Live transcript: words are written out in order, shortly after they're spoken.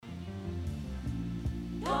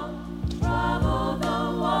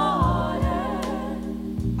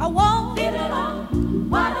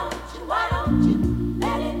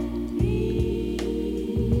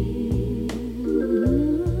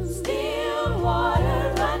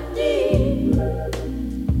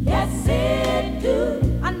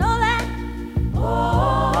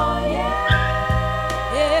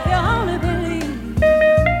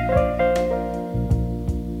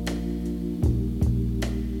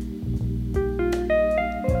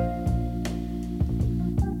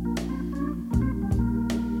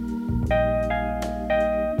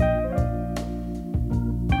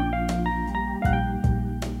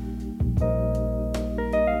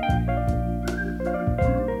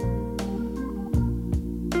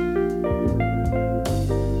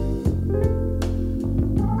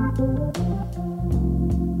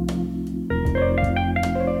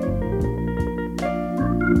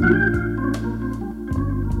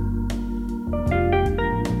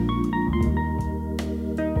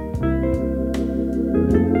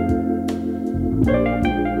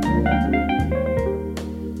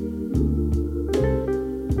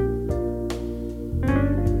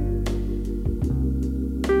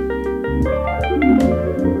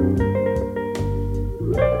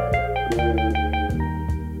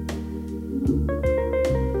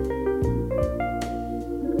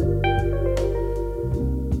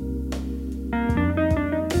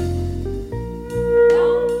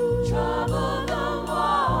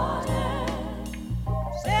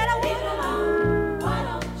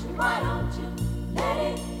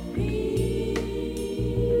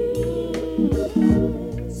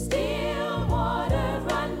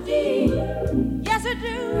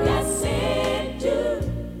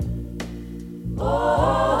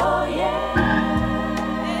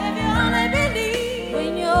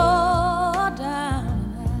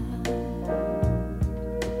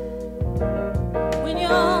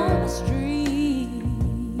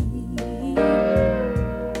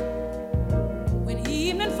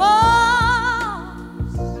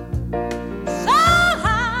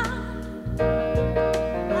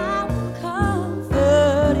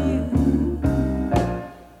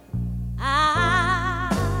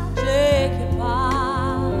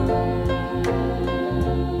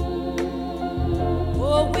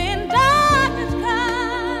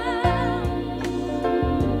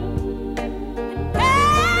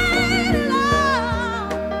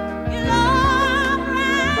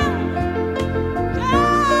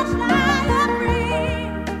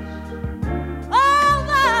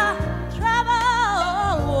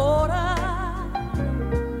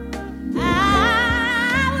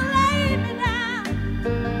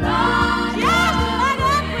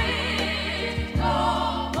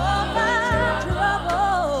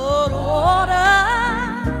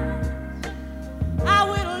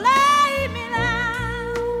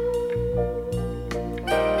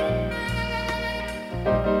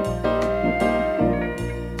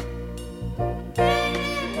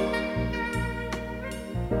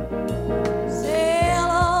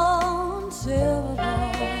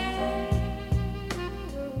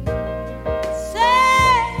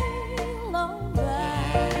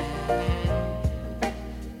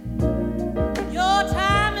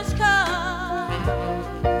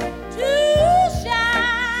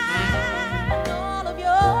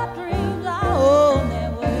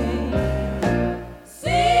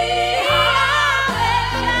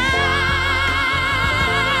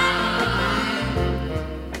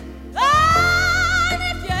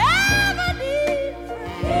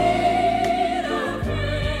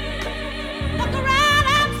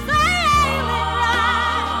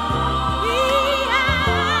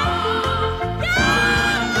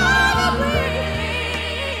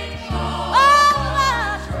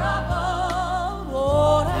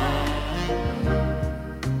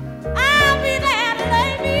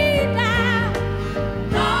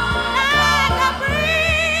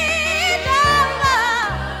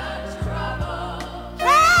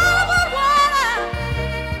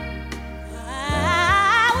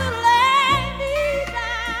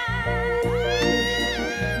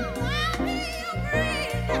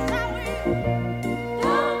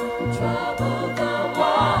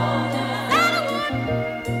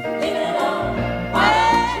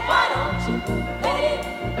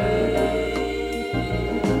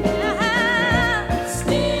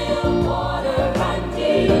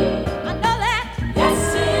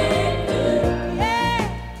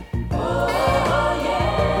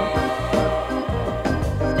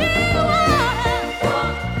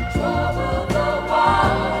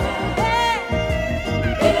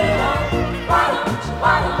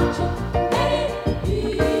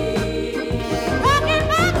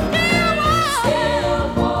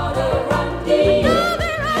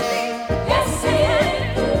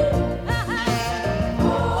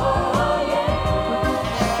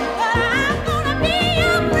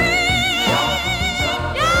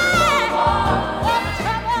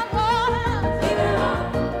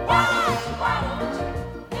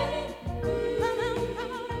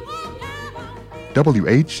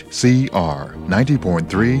WHCR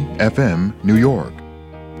 90.3 FM, New York.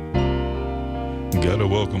 Gotta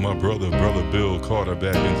welcome my brother Bill Carter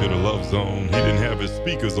back into the Love Zone. He didn't have his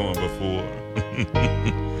speakers on before.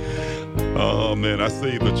 Oh man, I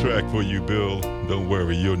saved the track for you, Bill. Don't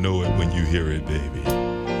worry, you'll know it when you hear it, baby.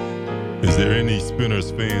 Is there any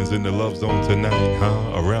Spinners fans in the Love Zone tonight,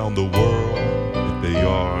 huh? Around the world? If they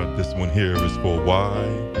are, this one here is for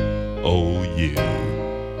YOU.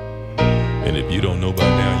 And if you don't know by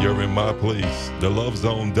now, you're in my place. The Love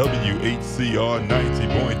Zone, WHCR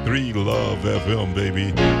 90.3 Love FM,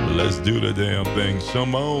 baby. Let's do the damn thing.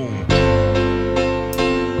 Shimon.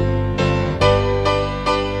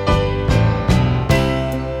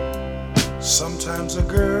 Sometimes a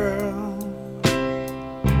girl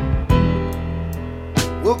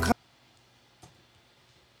will come.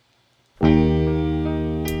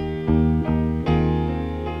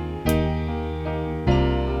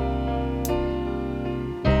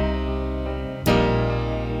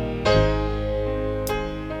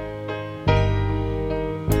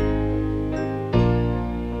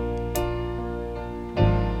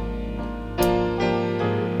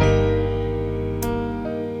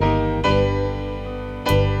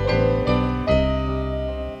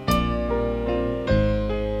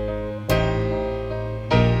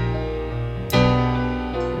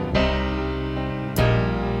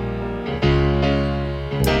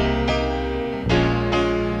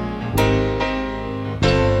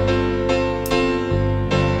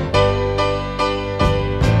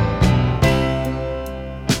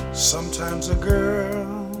 Sometimes a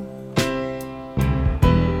girl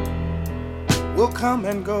will come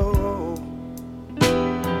and go.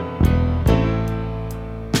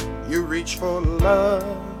 You reach for love,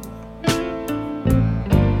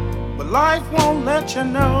 but life won't let you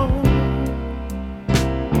know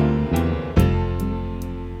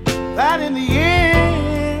that in the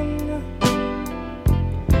end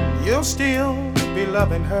you'll still be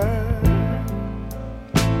loving her.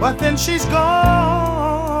 But then she's gone.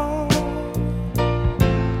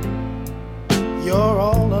 You're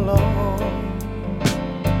all alone.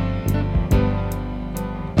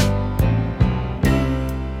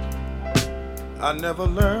 I never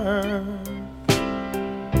learned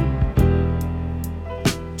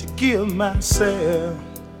to give myself.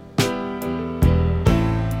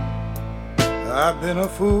 I've been a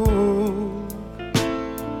fool,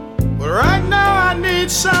 but right now I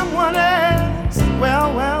need someone else.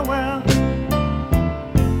 Well,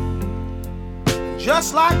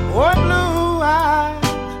 just like Boy Blue,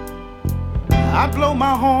 I blow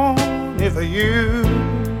my horn if you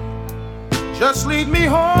just lead me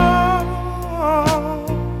home.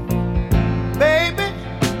 Baby,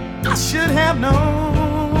 I should have known.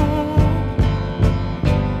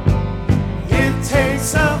 It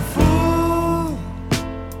takes a fool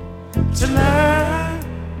to learn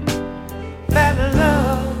that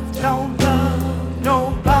love don't love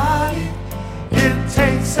nobody. It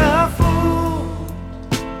takes a fool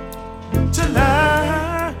to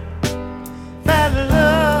learn that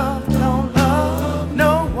love don't love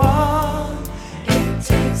no one. It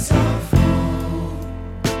takes a fool.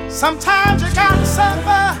 Sometimes you gotta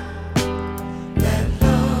suffer,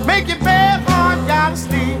 make your bed hard, gotta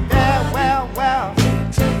sleep there. Well,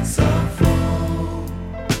 it takes a fool.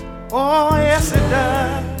 Oh yes it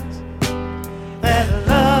does. That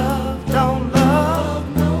love don't love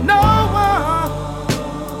no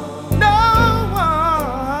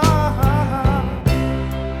one.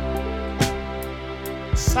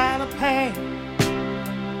 Sign of pain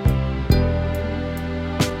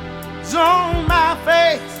is on my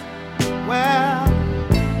face. Well,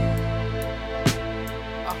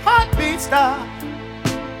 a heartbeat stopped,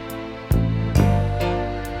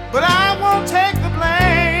 but I won't take the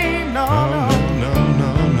blame. No.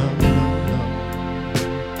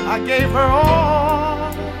 I gave her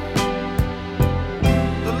all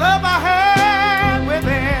the love I had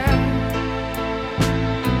within.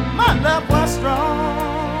 My love was strong.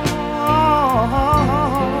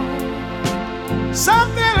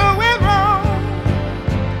 Something went wrong.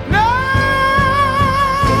 No,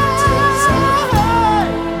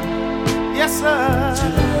 yes sir.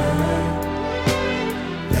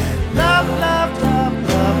 Love.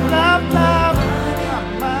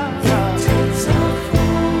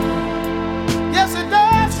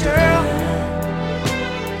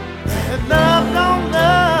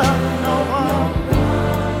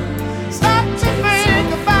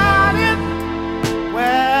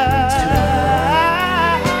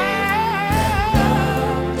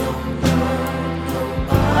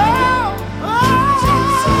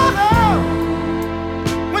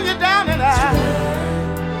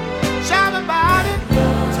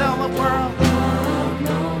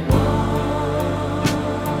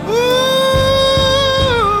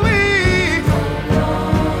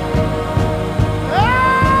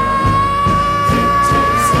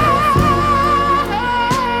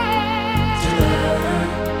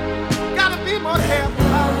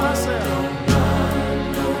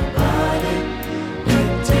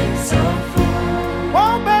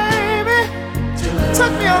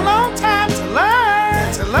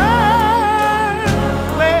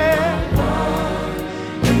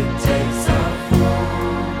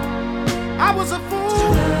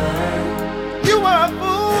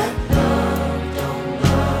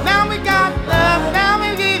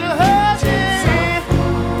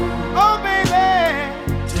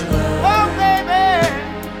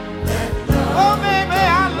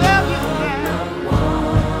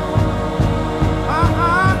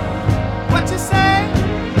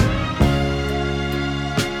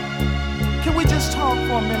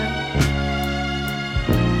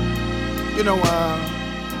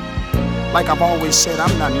 Like I've always said,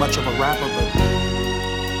 I'm not much of a rapper, but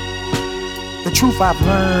the truth I've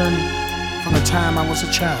learned from the time I was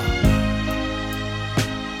a child.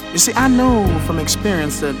 You see, I know from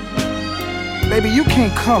experience that, baby, you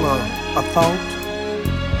can't color a thought.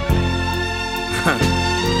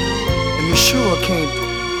 And you sure can't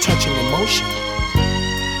touch an emotion.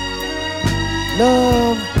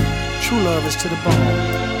 Love, true love is to the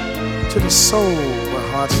bone, to the soul where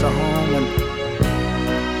hearts are home. And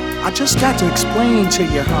I just got to explain to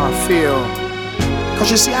you how I feel. Cause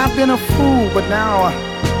you see, I've been a fool, but now I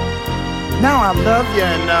love you,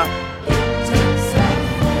 and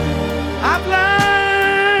I've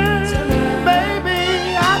learned,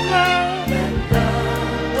 baby, I've learned.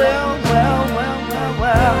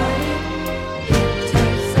 Well.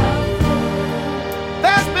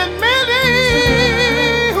 There's been many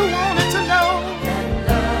who wanted to know,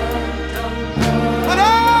 but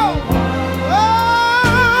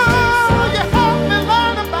you helped me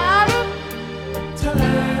learn about it.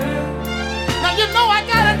 Now you know I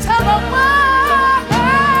gotta tell them why.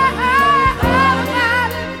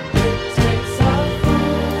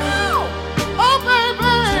 Oh,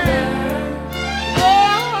 baby.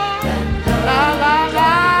 Oh, la, la,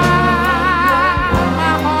 la.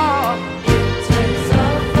 My heart.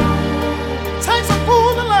 Takes a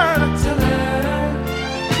fool to learn.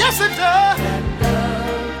 Yes, it does.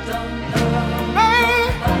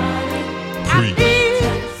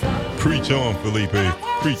 Preach on, Felipe.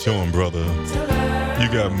 Preach on, brother. You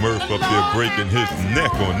got Murph up there breaking his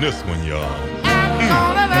neck on this one, y'all. I'm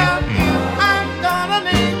gonna love you. I'm gonna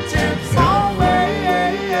need you so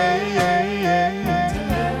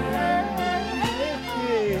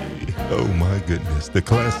Oh my goodness. The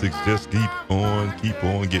classics just keep on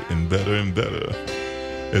getting better and better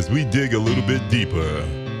as we dig a little bit deeper.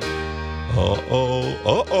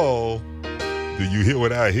 Uh-oh. Do you hear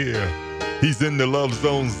what I hear? He's in the Love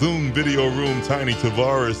Zone Zoom video room. Tiny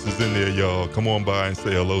Tavares is in there, y'all. Come on by and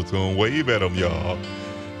say hello to him. Wave at him, y'all.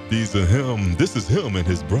 These are him. This is him and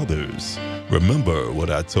his brothers. Remember what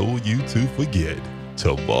I told you to forget.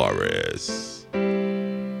 Tavares.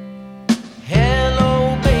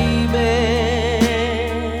 Hello, baby.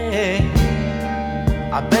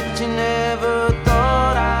 I bet you never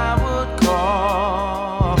thought I would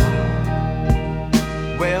call.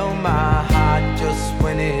 Well, my heart just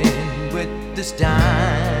went in this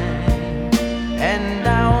time, and I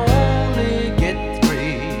only get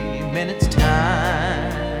 3 minutes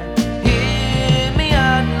time. Hear me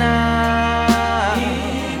out now.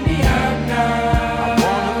 I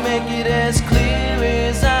wanna make it as clear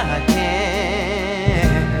as I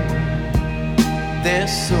can.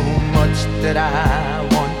 There's so much that I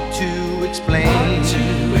want to explain,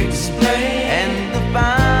 and the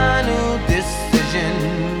final decision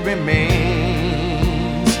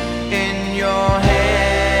remains in your hand.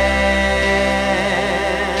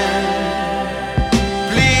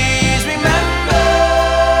 Please remember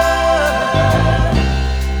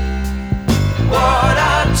what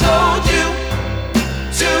I told you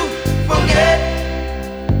to forget.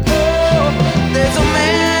 Oh, there's a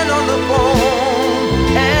man on the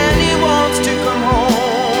phone, and he wants to come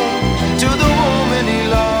home to the woman he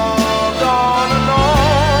loved all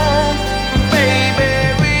along. Baby,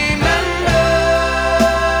 remember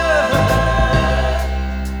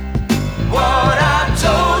what I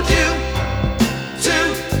told you to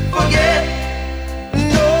forget.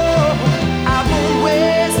 No, I won't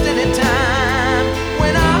waste any time.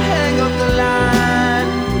 When I hang up the line,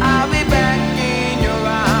 I'll be back in your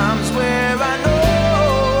arms where I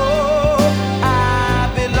know I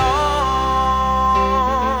belong.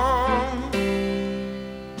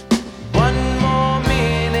 One more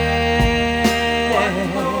minute.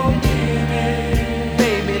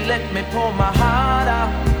 Baby, let me pour my heart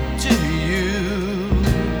out to you.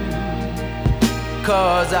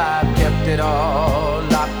 'Cause I've kept it all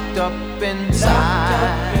locked up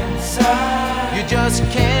inside. You just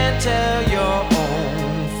can't tell your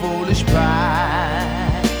own foolish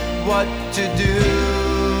pride what to do.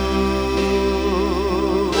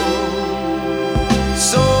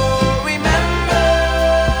 So remember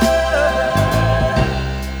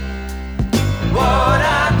what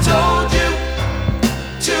I told you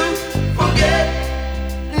to forget.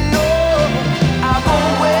 No, I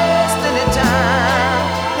won't waste any time.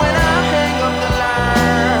 When I hang up the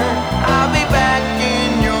line, I'll be back in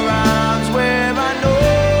your arms where I know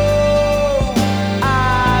I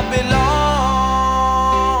belong.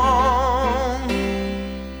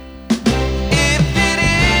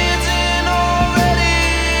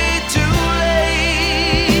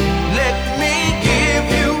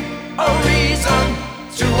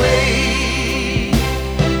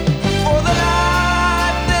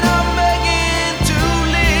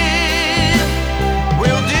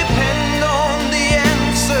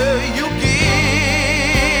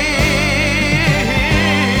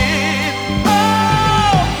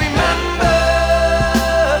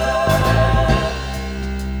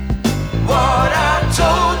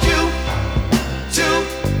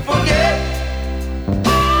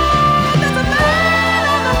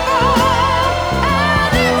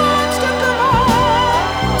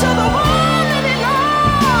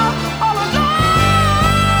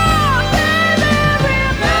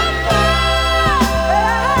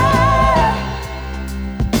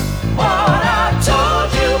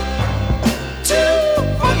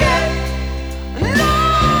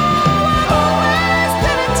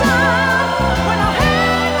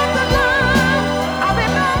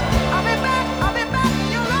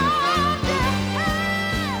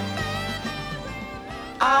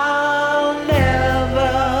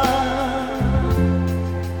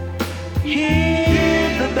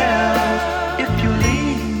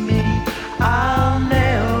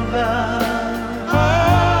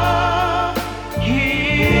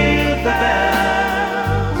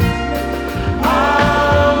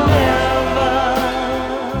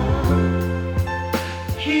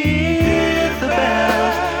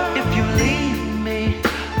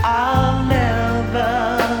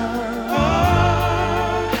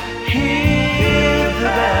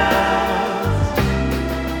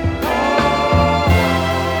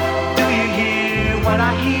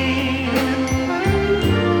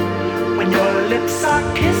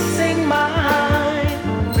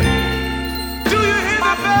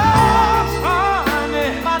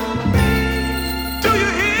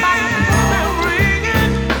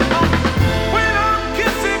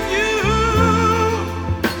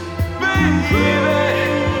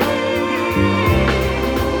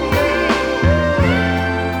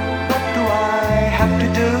 have to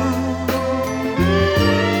do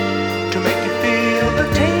to make you feel the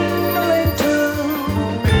tingling too?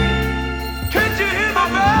 Can't you hear the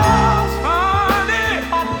bells, honey?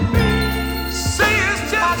 Say it's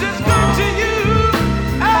just as good to you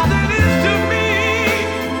as it is to me.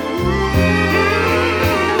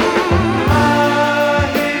 I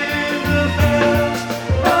hear the bells.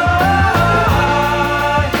 I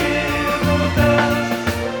hear the bells.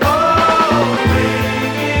 Oh,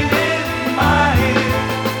 ringing in my ear.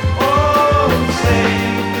 Oh, say,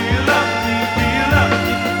 do you love me? Do you love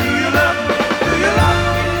me? Do you love me? Do you love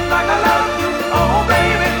me like I love you? Oh,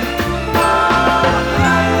 baby.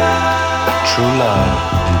 True love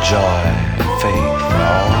and joy and faith and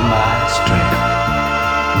all my strength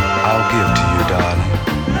I'll give to you, darling.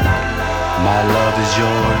 My love is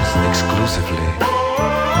yours exclusively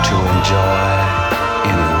to enjoy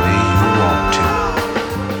any way you want to.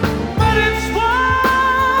 But it's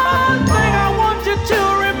one thing I want you to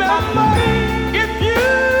remember. If you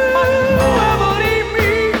ever leave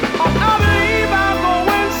me, I believe I'll go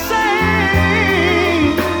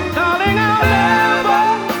insane. Darling, I'll never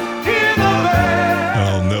hear the bells.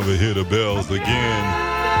 I'll never hear the bells again.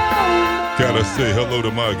 Gotta say hello to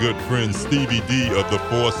my good friend Stevie D of the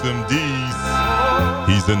Force MDs.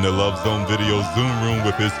 He's in the Love Zone video Zoom room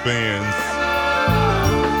with his fans.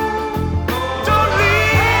 Don't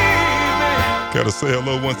leave me. Gotta say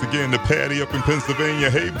hello once again to Patty up in Pennsylvania.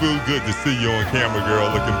 Hey boo, good to see you on camera, girl,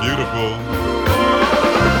 looking beautiful.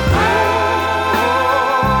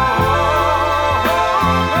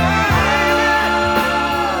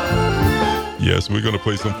 Yes, we're gonna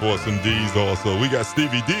play some Force MDs also. We got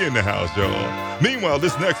Stevie D in the house, y'all. Meanwhile,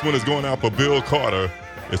 this next one is going out for Bill Carter.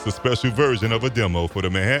 It's a special version of a demo for the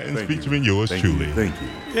Manhattans featuring yours truly. Thank you.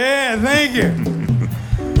 Yeah, thank you.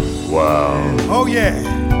 Wow. Oh, yeah.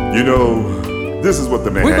 You know, this is what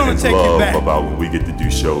the We're gonna Manhattans take you love back. about when we get to do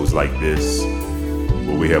shows like this,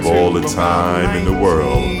 where we have all the time in the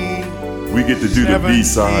world. We get to do the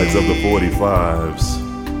B-sides of the 45s.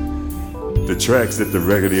 The tracks that the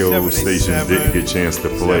radio stations didn't get a chance to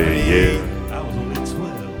play, yeah.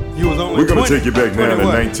 You was only We're going to 20, take you back now to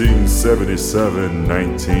 21. 1977, We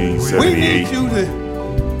 1978. need you to,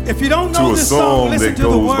 if you don't know To a this song, song listen that to the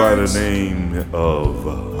goes by the words. name of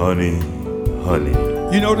Honey, Honey.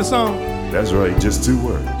 You know the song? That's right, just 2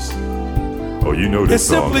 words. Oh, you know It this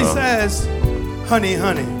song, simply huh? says, honey,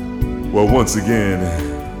 honey. Well, once again,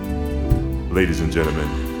 ladies and gentlemen,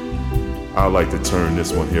 I'd like to turn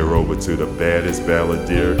this one here over to the baddest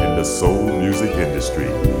balladeer in the soul music industry.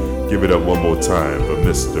 Give it up one more time for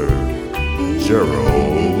Mr.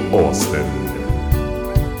 Gerald Austin.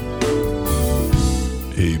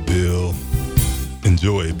 Hey Bill,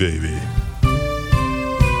 enjoy, baby.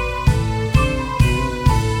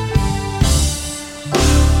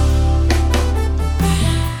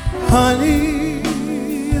 Honey,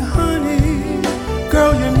 honey,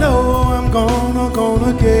 girl, you know I'm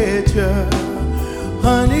gonna get you.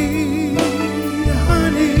 Honey,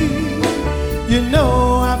 honey, you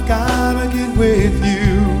know I've gotta get with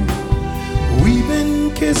you. We've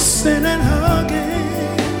been kissing and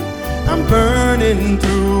hugging, I'm burning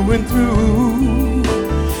through and through.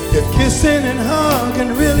 If kissing and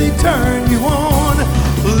hugging really turn you on,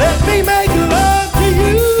 let me make love to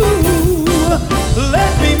you.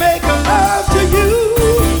 Let me make love to you.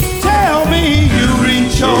 Tell me you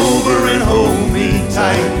reach over and hold me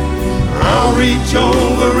tight. I'll reach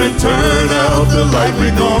over and turn out the light.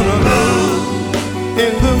 We're gonna love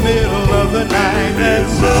in the middle of the night.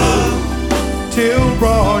 Let's love till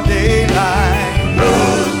broad daylight.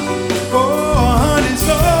 Love, oh honey,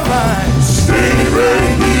 so right. Stay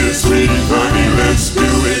right here, sweet honey, let's do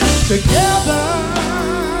it together.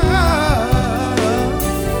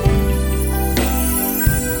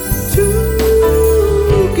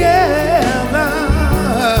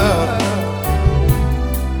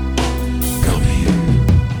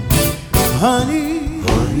 Honey,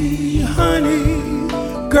 honey, honey,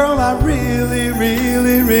 girl, I really,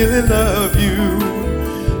 really, really love you.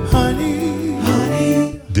 Honey,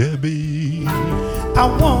 honey, Debbie, I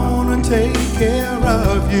wanna take care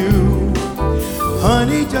of you.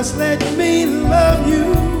 Honey, just let me love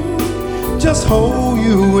you. Just hold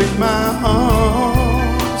you in my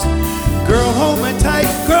arms. Girl, hold me tight,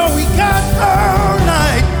 girl, we got all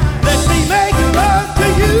night. Let me make love to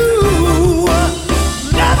you.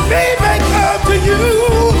 Let me make love to you,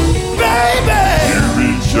 baby. You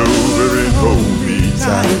reach over and hold me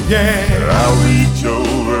tight. Yeah, I'll reach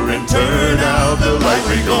over and turn out the light.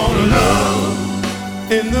 We're gonna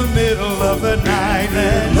love in the middle of the night.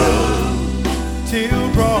 Let's love till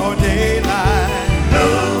broad daylight.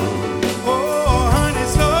 love. Oh, honey,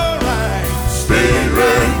 it's alright. Stay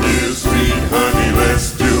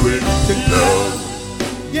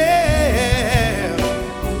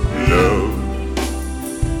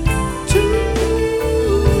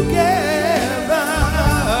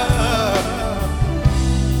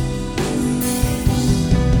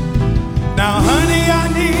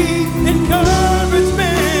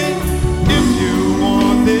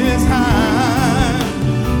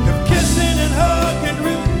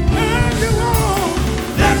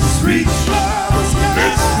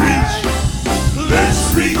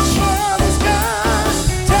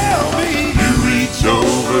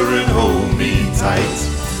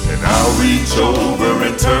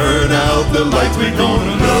the lights, we're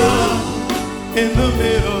gonna love in the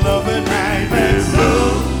middle of the night. Let's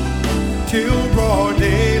love till broad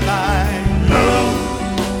daylight. Love,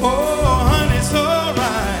 oh honey, it's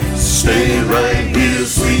alright. Stay right here,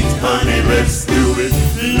 sweet honey, let's do it.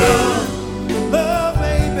 Love, love,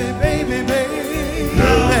 baby, baby, baby.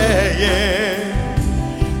 Love, yeah,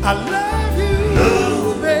 yeah. I love you,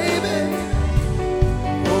 love, baby.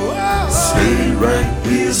 Oh, stay right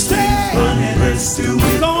here, sweet honey, let's do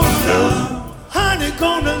it. Love, honey,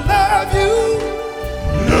 gonna love you.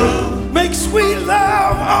 Love, make sweet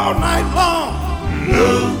love all night long.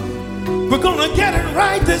 Love, we're gonna get it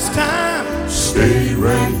right this time. Stay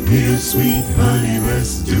right here, sweet honey,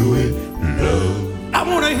 let's do it. Love, I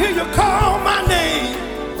wanna hear you call my name.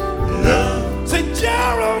 Love, say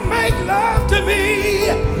Gerald, make love to me.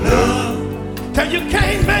 Love, till you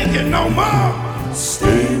can't make it no more.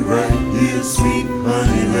 Stay right here, sweet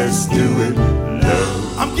honey, let's do it.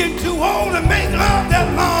 Love, I'm getting too old to make love that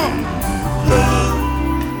long. Love,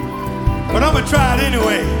 but I'ma try it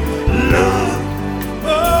anyway. Love,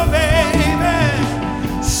 oh baby,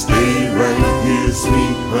 stay right here,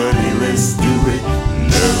 sweet honey, let's do it.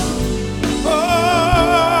 Love,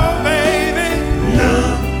 oh baby,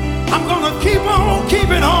 love, I'm gonna keep on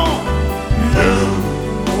keeping on. Love,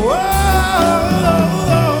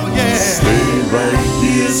 oh yeah, stay right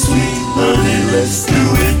here, sweet honey, let's do it.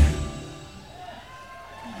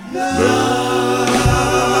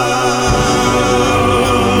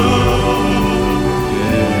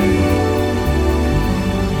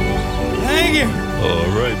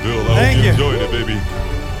 Enjoyed it, baby.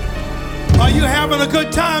 Are you having a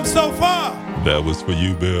good time so far? That was for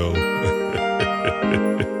you, Bill.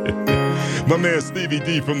 My man Stevie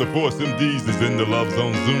D from the Force MDs is in the Love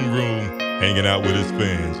Zone Zoom room, hanging out with his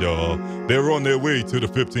fans, y'all. They're on their way to the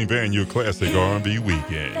 15th annual Classic R&B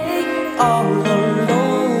Weekend. All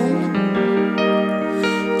alone,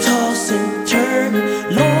 toss and turn,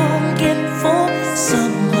 longing for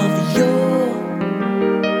some of your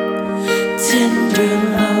tender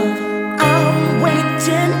love. I'm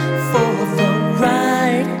waiting for the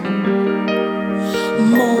right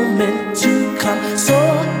moment to come, so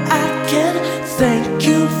I can thank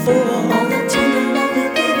you for all the tender love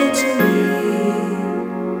you've given to me.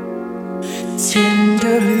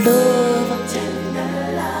 Tender love,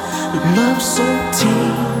 love so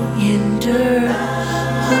tender,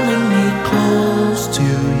 holding me close to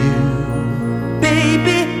you.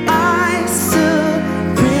 Baby, I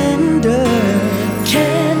surrender.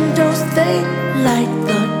 Candles, they light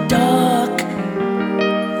the dark.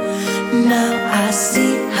 Now I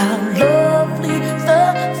see how lovely the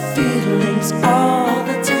feelings are. All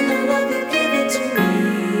the tender love you've given to me.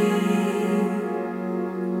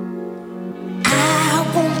 I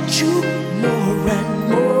want you more and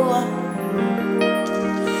more.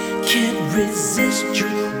 Can't resist you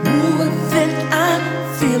more than I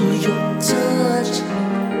feel your touch.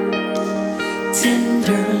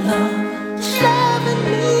 Tender love, loving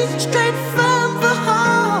me straight from the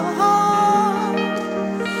heart.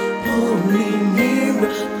 Pull me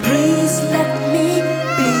nearer, please let me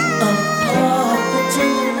be a part of the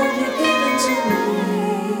tender love you've given to me.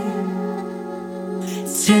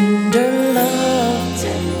 Tender love,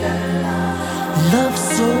 love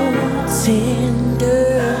so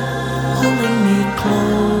tender, holding me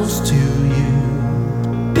close to you.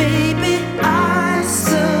 Baby, I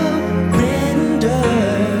surrender.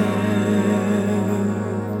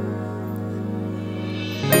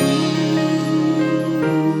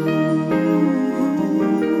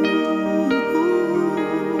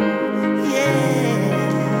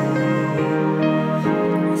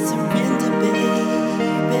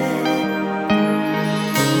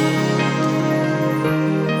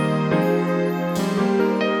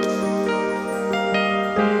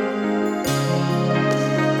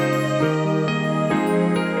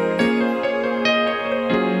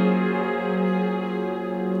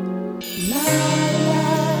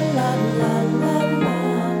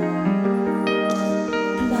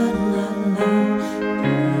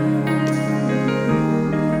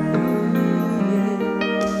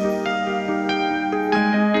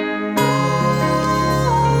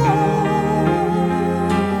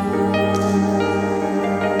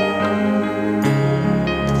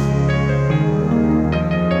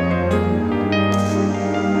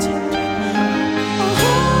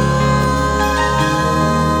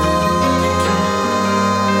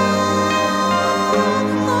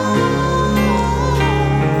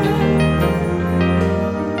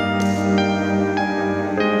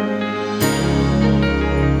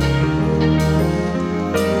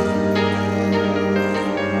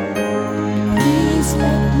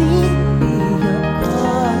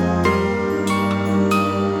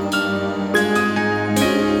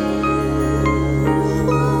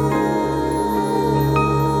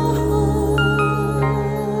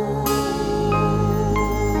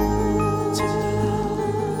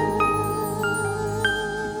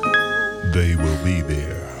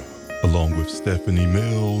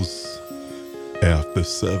 Mills, After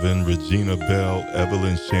Seven, Regina Belle,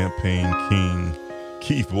 Evelyn Champagne King,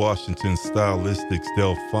 Keith Washington, Stylistics,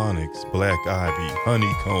 Delphonics, Black Ivy,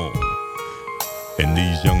 Honeycomb, and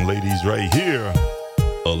these young ladies right here,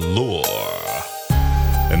 Allure.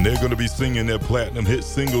 And they're gonna be singing their platinum hit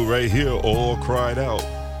single right here, All Cried Out,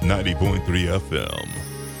 90.3 FM.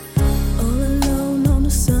 All alone on a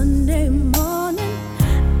Sunday morning,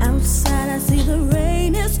 outside I see the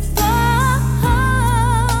rain is falling.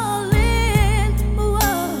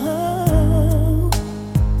 Whoa.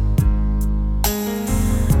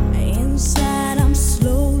 Inside I'm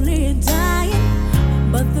slowly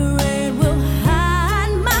dying, but the rain will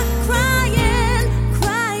hide my crying,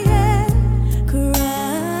 crying, crying.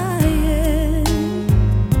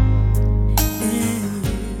 And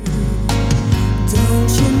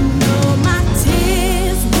don't you know my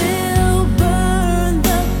tears will burn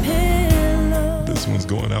the pillow? This one's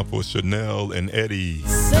going out for Chanel and Eddie.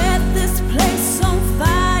 Set this place on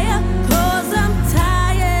fire, 'cause I'm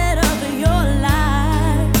tired of your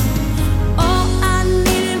lies. All I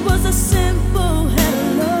needed was a simple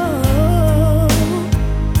hello,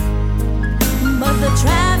 but the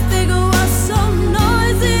traffic was so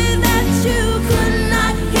noisy that you could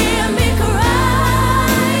not hear me cry.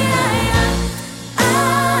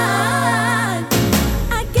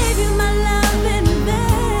 I gave you my love in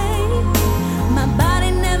vain. My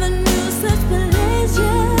body never knew such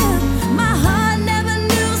pleasure. My heart never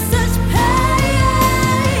knew such pain.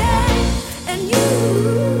 And you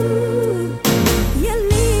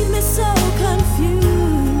leave me so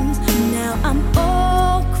confused. Now I'm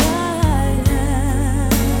all cried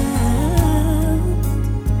out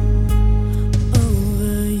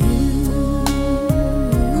over you.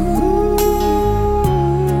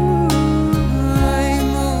 I'm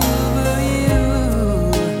over you.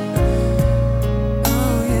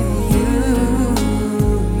 Oh yeah,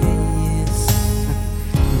 yes.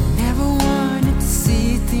 Never wanted to see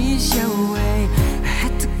things your way. I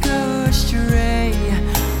had to go astray.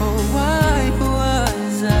 Oh, why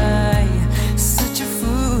was I such a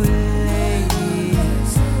fool?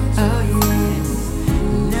 Oh yes.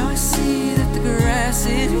 Now I see that the grass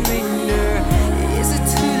is greener. Is it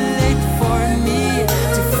too late for me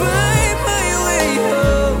to find my way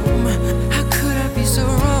home? How could I be so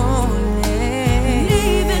wrong?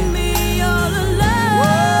 Leaving me all alone.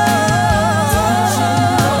 Don't you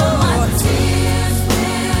know my tears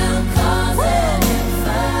will cause an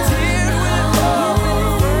inferno? Tears will cause an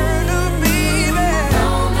inferno, baby.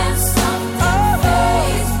 Romance of the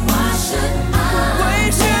face. Why should I? Why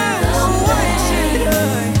should I?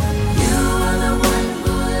 You are the one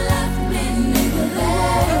who left me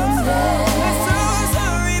neglected. I'm so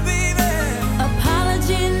sorry, baby.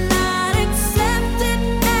 Apology not accepted.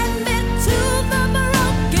 Admit to the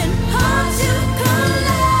broken heart you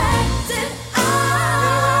collected.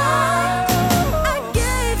 I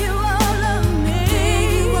gave you all of me.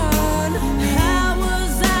 How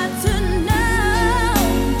was I to know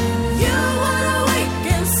you would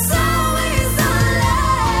awaken so easily?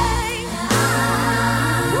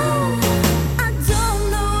 I don't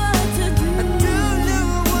know what to do. I don't know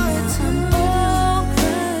what to do. I'm all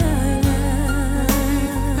cried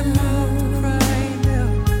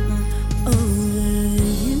out over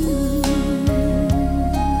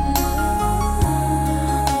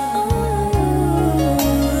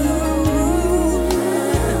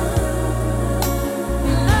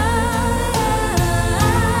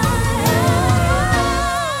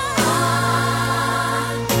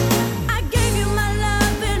I gave you my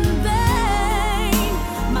love in vain.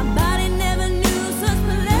 My body never knew such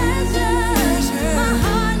pleasure. My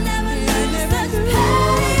heart never knew such pain.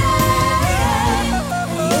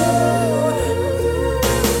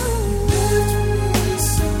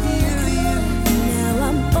 Now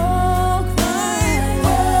I'm all cried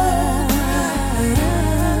out.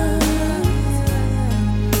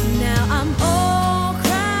 Now I'm all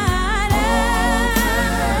cried out.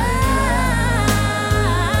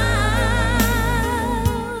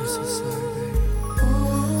 I'm so sorry,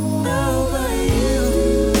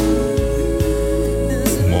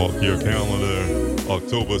 Mark your calendar,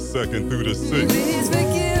 October 2nd through the 6th.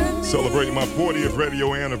 Celebrating my 40th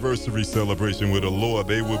radio anniversary celebration with Allure.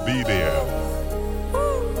 They will be there.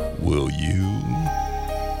 Will you?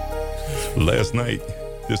 Last night,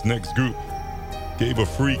 this next group gave a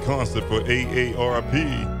free concert for AARP,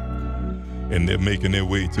 and they're making their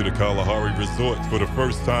way to the Kalahari Resort for the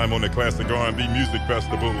first time on the Classic R&B Music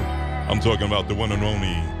Festival. I'm talking about the one and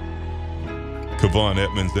only Kevon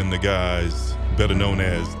Edmonds and the guys, better known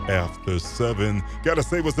as After Seven. Gotta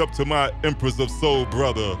say what's up to my Empress of Soul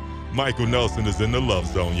brother, Michael Nelson is in the Love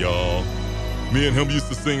Zone, y'all. Me and him used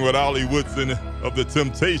to sing with Ollie Woodson of the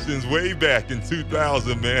Temptations way back in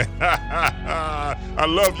 2000, man. I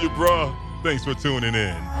love you, bro. Thanks for tuning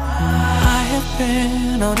in. I have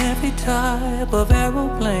been on every type of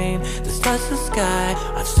aeroplane that's touched the sky.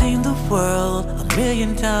 I've seen the world a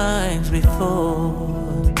million times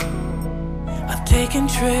before. I've taken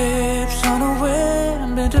trips on a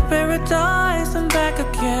whim, been to paradise and back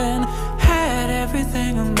again. Had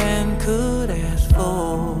everything a man could ask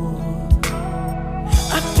for.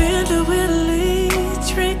 I've been to Italy,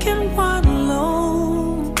 drinking wine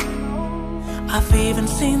alone. I've even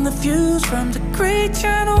seen the views from the Great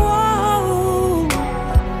China Wall.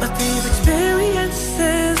 But these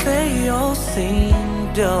experiences, they all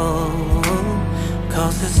seem dull,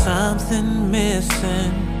 'cause there's something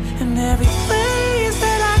missing in every place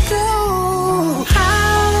that I go.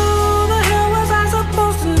 How the hell was I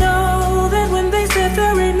supposed to know that when they said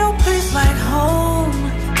there ain't no place like home,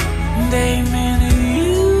 they meant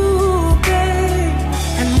UK?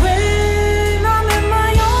 And when I'm in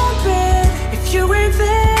my own bed, if you ain't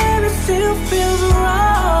there, it still feels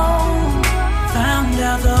wrong. Found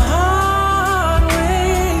out the hard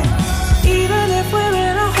way. Even if we're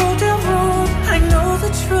in a hotel room, I know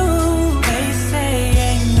the truth. They say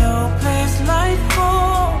ain't no place like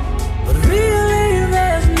home, but really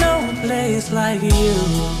there's no place like you.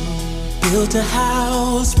 Built a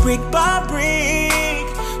house brick by brick,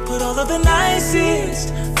 put all of the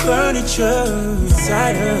nicest furniture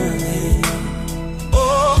inside of it.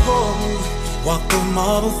 Oh, walk through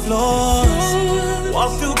marble floors,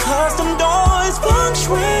 walk through custom doors, feng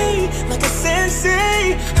shui like a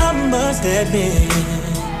sensei, I must admit.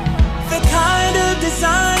 The kind of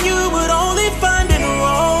design you would only find in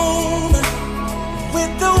Rome,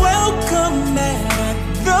 with the welcome mat at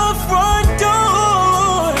the front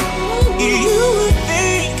door. You would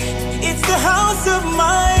think it's the house of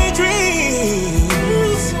my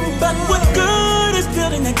dreams, but what good is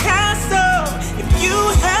building a castle if you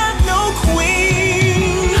have no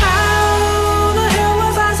queen? How the hell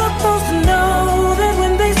was I supposed to know that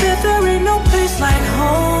when they said there ain't no place like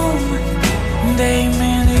home, they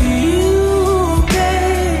meant UK?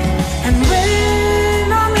 And when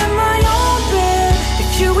I'm in my own bed, if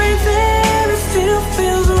you ain't there, it still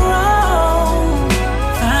feels wrong.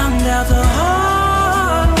 Found out the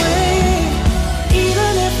hard way.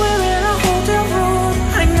 Even if we're in a hotel room,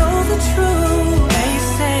 I know the truth. They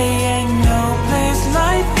say ain't no place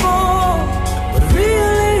like home, but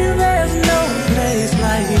really there's no place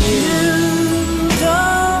like you.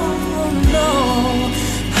 Don't know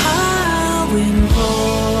how important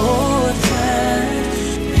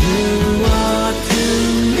you are to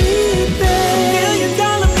me, babe. $1 million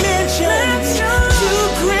mansion, 2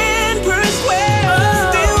 grand per square,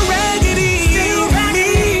 still raggedy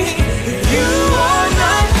me. You are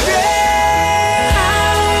not there.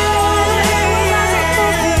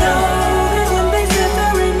 When they said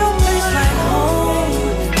there ain't no place like home,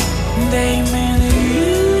 they meant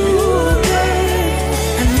UK.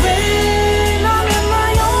 And when I'm in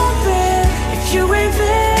my own bed, if you ain't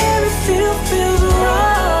there, it still feels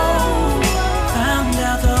wrong. Found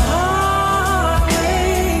out the hard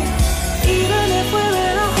way. Even if we're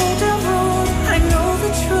in a hotel room, I know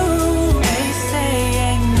the truth. They say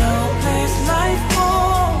ain't no place like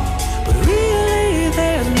home, but really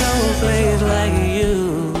there's no place like you.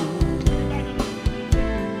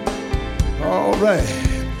 All right.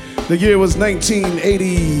 The year was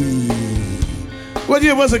 1980. What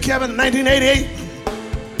year was it, Kevin? 1988?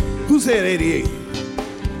 Who said 88?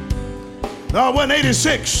 No, it wasn't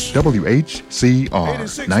 86. WHCR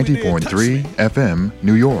 90.3 FM,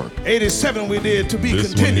 New York. 87 we did To Be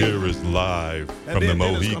This Continued. one here is live And from the then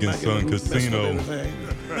Dennis come Mohegan back Sun and mess with Casino, everything.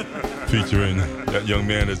 featuring that young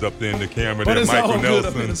man that's up there in the camera But there, it's all Michael good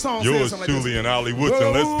up here. The Nelson. song says Yours something like truly this. and Ollie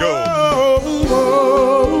Woodson. Let's go.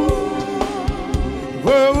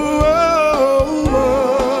 Whoa, whoa, whoa,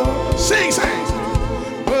 whoa. Sing, sing.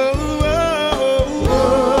 Whoa, whoa,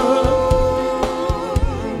 whoa.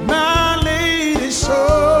 My lady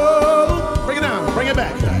soul. Bring it down, bring it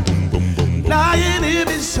back. Lying here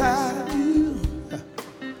beside you,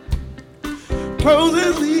 close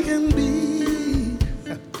as we can be.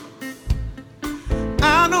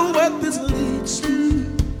 I know what this leads to,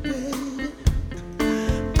 baby.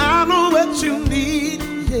 I know what you need,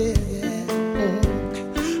 yeah.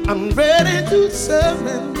 I'm ready to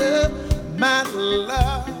surrender my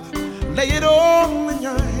love. Lay it all in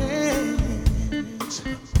your hands.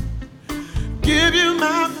 Give you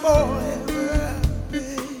my forever,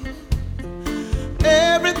 baby.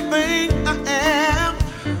 Everything I am.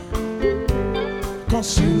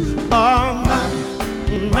 'Cause you are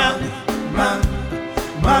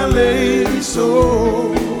my lady. lady,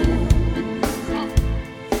 so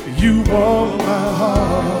you warm my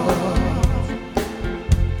heart.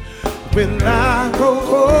 When I go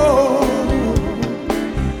home,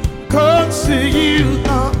 come see you.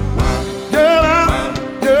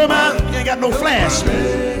 You're mine. You ain't got no flash.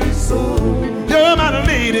 You're my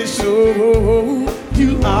lady, so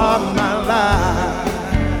you are my life.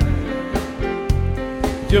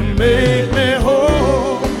 You make me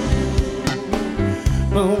whole.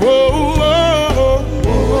 Whoa, whoa, whoa,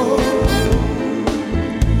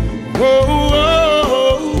 whoa,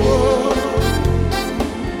 whoa.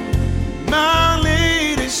 My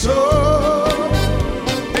lady, so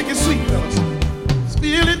make it sweet, fellas.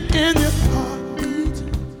 Feel it in your heartbeat.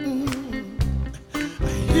 I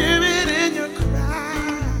hear it in your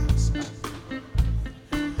cries.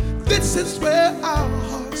 This is where our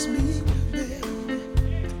hearts meet, baby.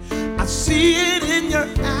 I see it in your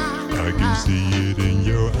eyes. I can see it in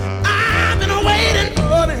your eyes. I've been waiting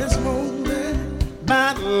for this moment,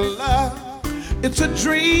 my love. It's a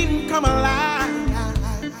dream come alive.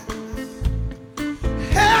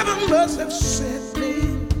 Heaven must have sent me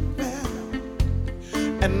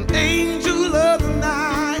an angel of the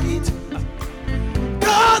night.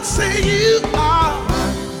 God say you are,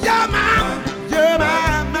 you're my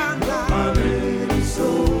lady, so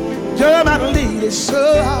you're my lady, so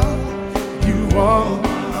you are.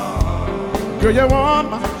 Girl, you warm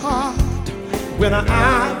my heart when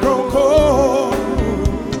I grow cold.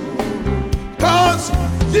 'Cause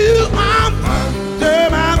you are my lady.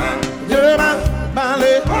 You're my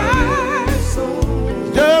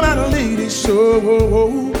lady, so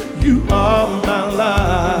you are my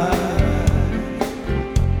life.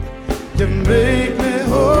 You make me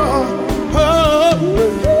whole.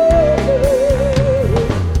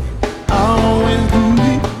 Always do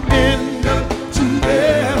we end up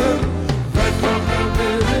together.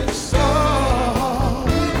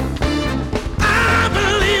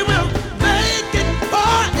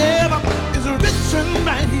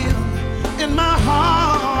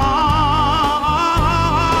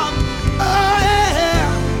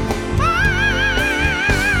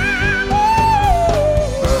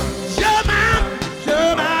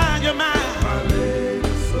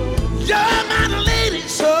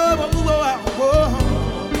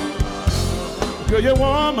 Girl, you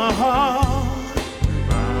warm my heart.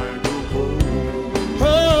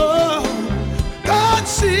 Oh, God,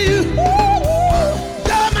 see you.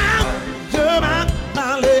 You're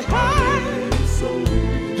my lady.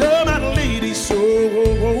 You're my lady, so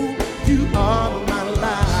you are my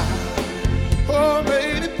life. Oh,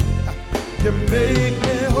 baby, you make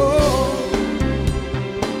me whole.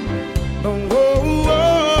 Oh, oh, oh,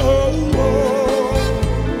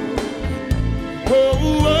 oh, oh,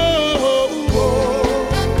 oh.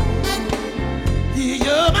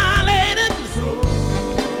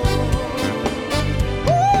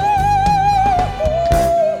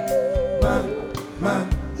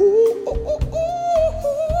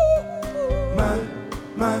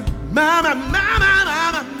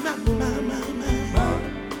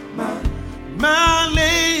 My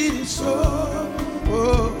lady, so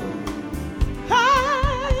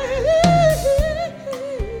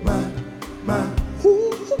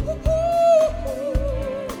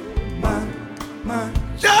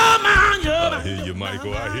I hear you,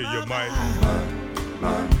 Michael. I hear you, Mike.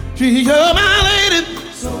 you're my lady.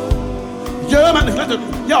 You're my,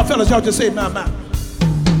 y'all fellas, y'all just say my.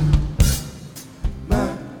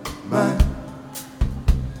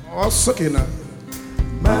 Oh, suck it now.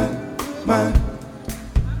 My.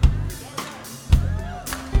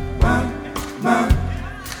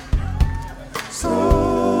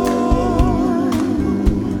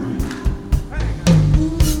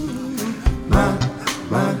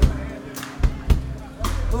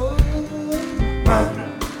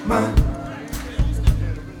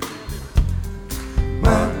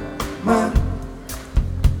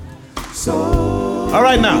 All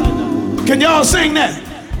right now, can y'all sing that?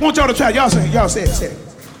 I want y'all to try. Y'all sing. Y'all say it.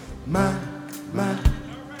 My.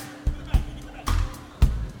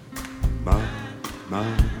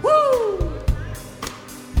 Woo!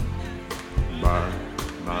 My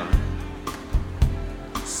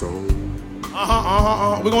soul.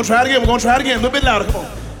 We're gonna try it again. A little bit louder. Come on.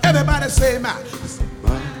 Everybody say my.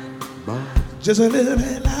 Just a little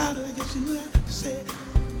bit louder. Get you to say it.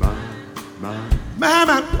 My.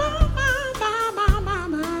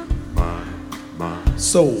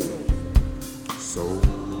 Soul.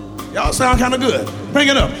 Y'all sound kind of good. Bring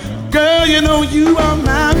it up. Girl, you know you are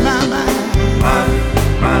my.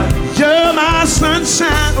 You're my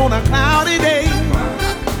sunshine on a cloudy day.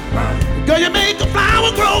 Girl, you make a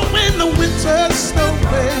flower grow in the winter snow.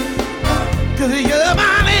 'cause you're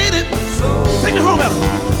my lady. Take it home, Ella.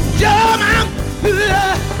 You're my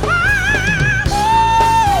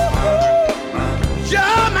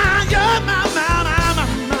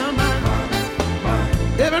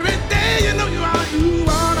every day you know you are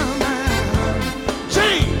mine.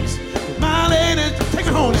 James, my lady, take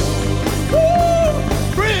it home.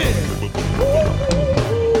 Fred.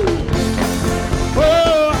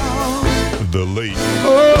 The late,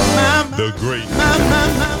 the great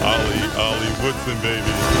Ollie Woodson,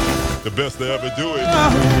 baby. The best to ever do it.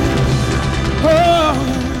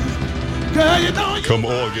 Girl, you know you Come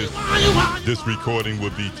August, this recording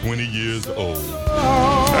will be 20 years old.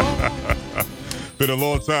 Been a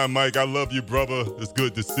long time, Mike. I love you, brother. It's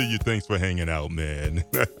good to see you. Thanks for hanging out, man.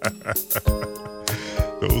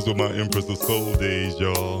 Those were my Empress of Soul days,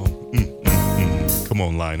 y'all. Come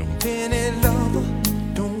on, Lionel. Penny lover,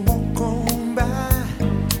 don't walk on by.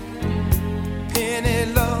 Penny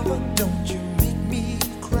lover, don't you make me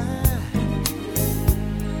cry.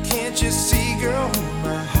 Can't you see, girl,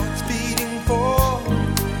 my heart's beating for?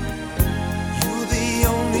 You're the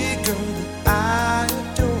only girl that I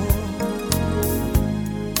adore.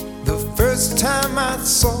 The first time I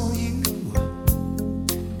saw you,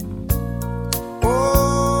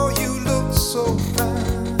 oh, you looked so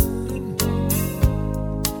fine.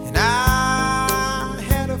 And I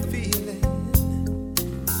had a feeling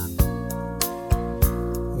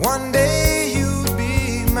one day you'd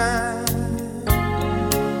be mine.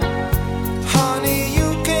 Honey, you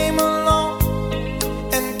came along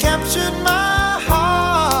and captured my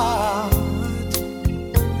heart.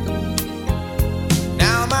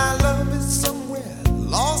 Now my love is somewhere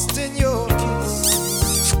lost in your kiss.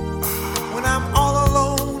 When I'm all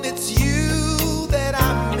alone, it's you that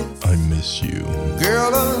I miss. I miss you. Girl,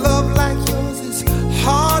 a love like yours is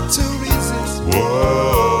hard to resist. Whoa.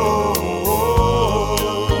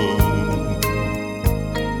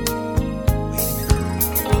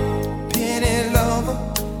 Penny lover,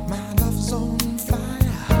 my love's on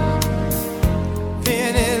fire.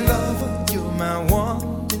 Penny lover, you're my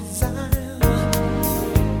one desire.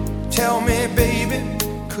 Tell me, baby,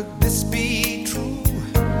 could this be true?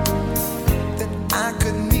 That I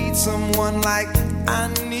could need someone like I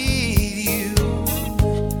need you.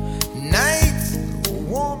 Nights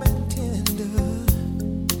warm and tender,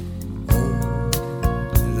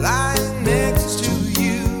 lying next to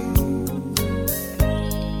you.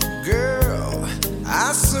 Girl,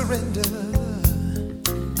 I surrender.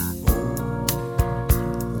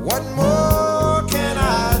 What more can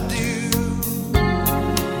I do?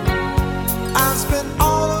 I've spent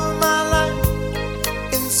all of my life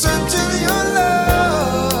in search of your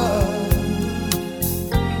love.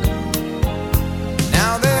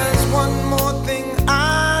 Now there's one more thing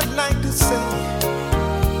I'd like to say.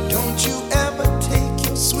 Don't you ever take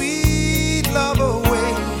your sweet love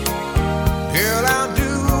away. Girl, I'll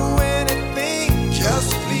do anything,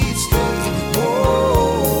 just please stay.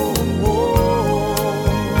 Whoa, whoa.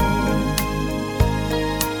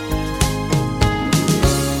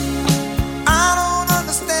 I don't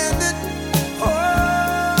understand it. Oh,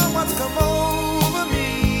 what's come over me?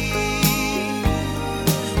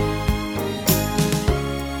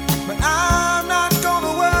 But I'm not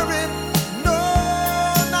gonna worry, no,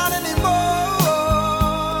 not anymore.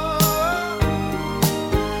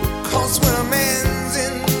 'Cause when a man's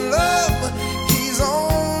in love, he's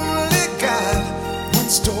only got one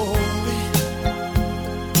story.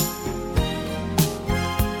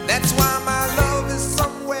 That's why my love is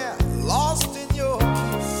somewhere lost in your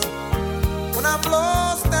kiss. When I'm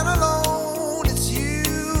lost and alone, it's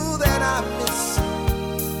you that I miss.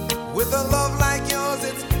 With a love like yours,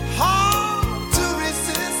 it's hard to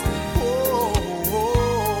resist. Oh,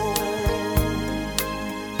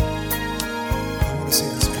 I wanna see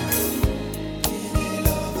this girl.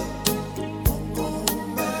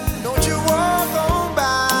 Don't you walk on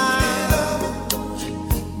by.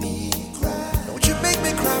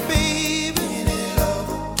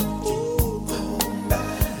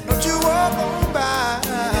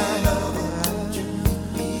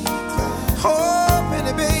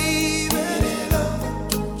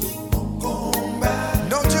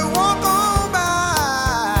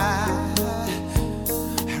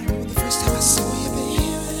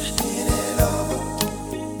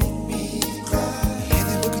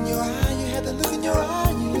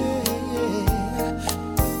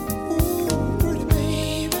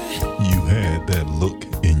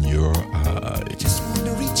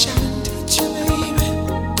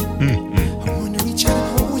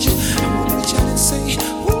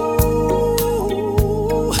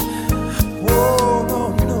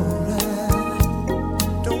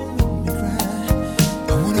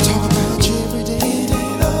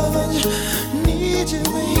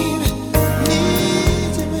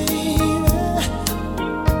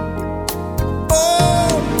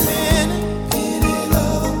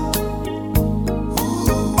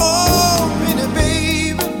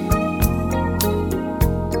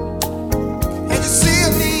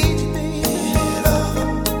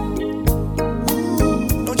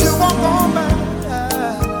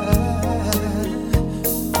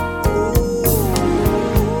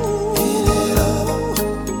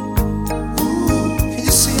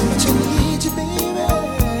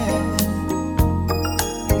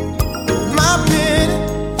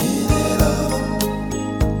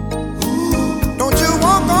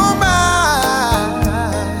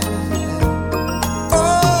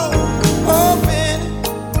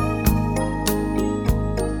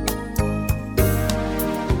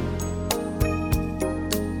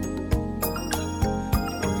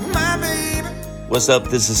 what's up?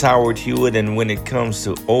 This is Howard Hewitt, and when it comes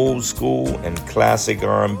to old school and classic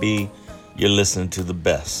R&B, you're listening to the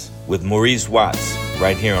best with Maurice Watts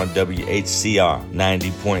right here on WHCR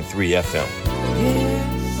 90.3 FM.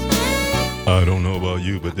 I don't know about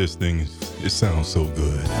you, but this thing, it sounds so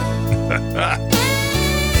good.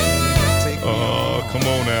 Oh, come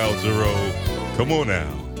on now, Jerome. Come on now.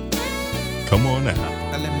 Come on now.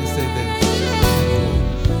 Now let me say this.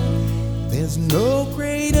 There's no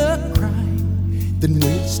greater crime than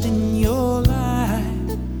wasting your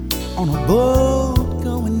life on a boat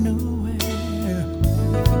going nowhere.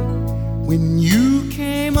 When you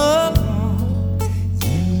came along,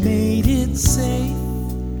 you made it safe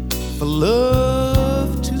for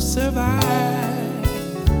love to survive.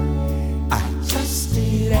 I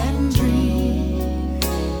trusted and dreamed,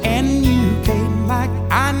 and you came like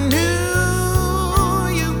I knew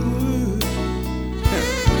you would.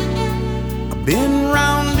 I've been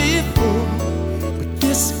round before, but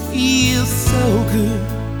this feels so good.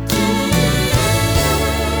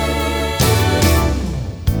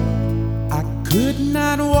 I could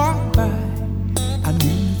not walk by, I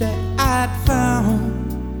knew that I'd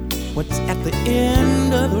found what's at the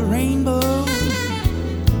end of the rainbow.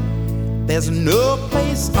 There's no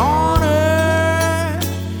place on earth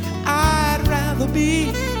I'd rather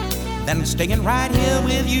be than staying right here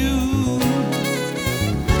with you.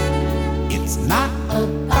 It's not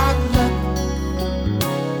about luck,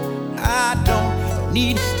 I don't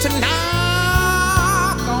need to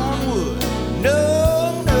knock on wood.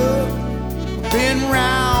 No, no, I've been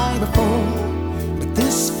round before, but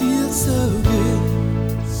this feels so good.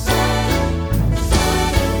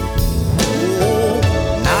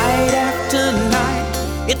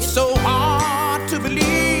 It's so hard to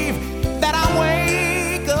believe that I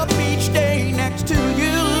wake up each day next to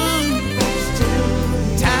you.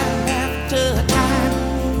 Time after time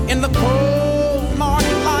in the cold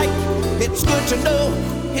morning light. It's good to know,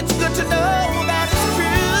 it's good to know that it's true.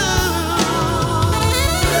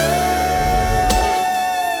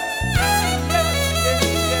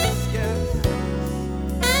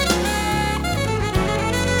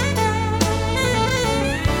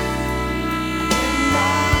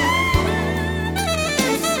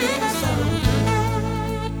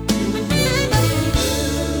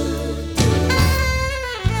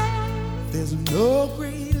 No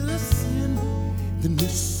greater sin than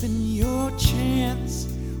missing your chance,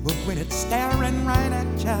 but when it's staring right at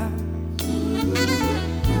you,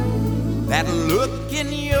 that look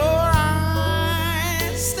in your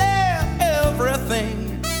eyes says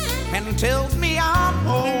everything and tells me I'm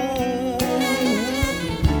home.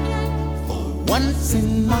 For once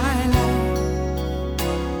in my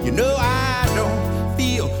life, you know I don't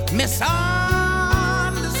feel misunderstood.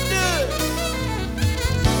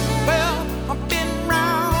 Well, I've been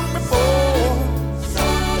round before.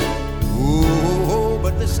 Oh,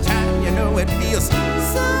 but this time, you know, it feels so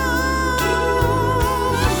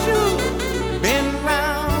sure. Been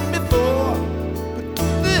round before, but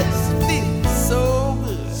this feels so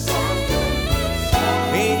good.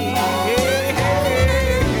 Hey, hey,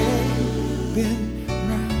 hey. Been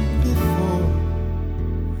round before.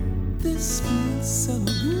 This feels so good.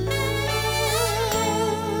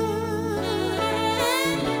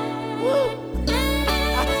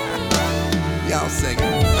 Y'all sing it.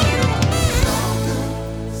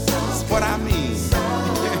 That's what I mean.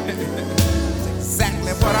 That's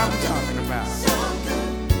exactly what I'm talking about.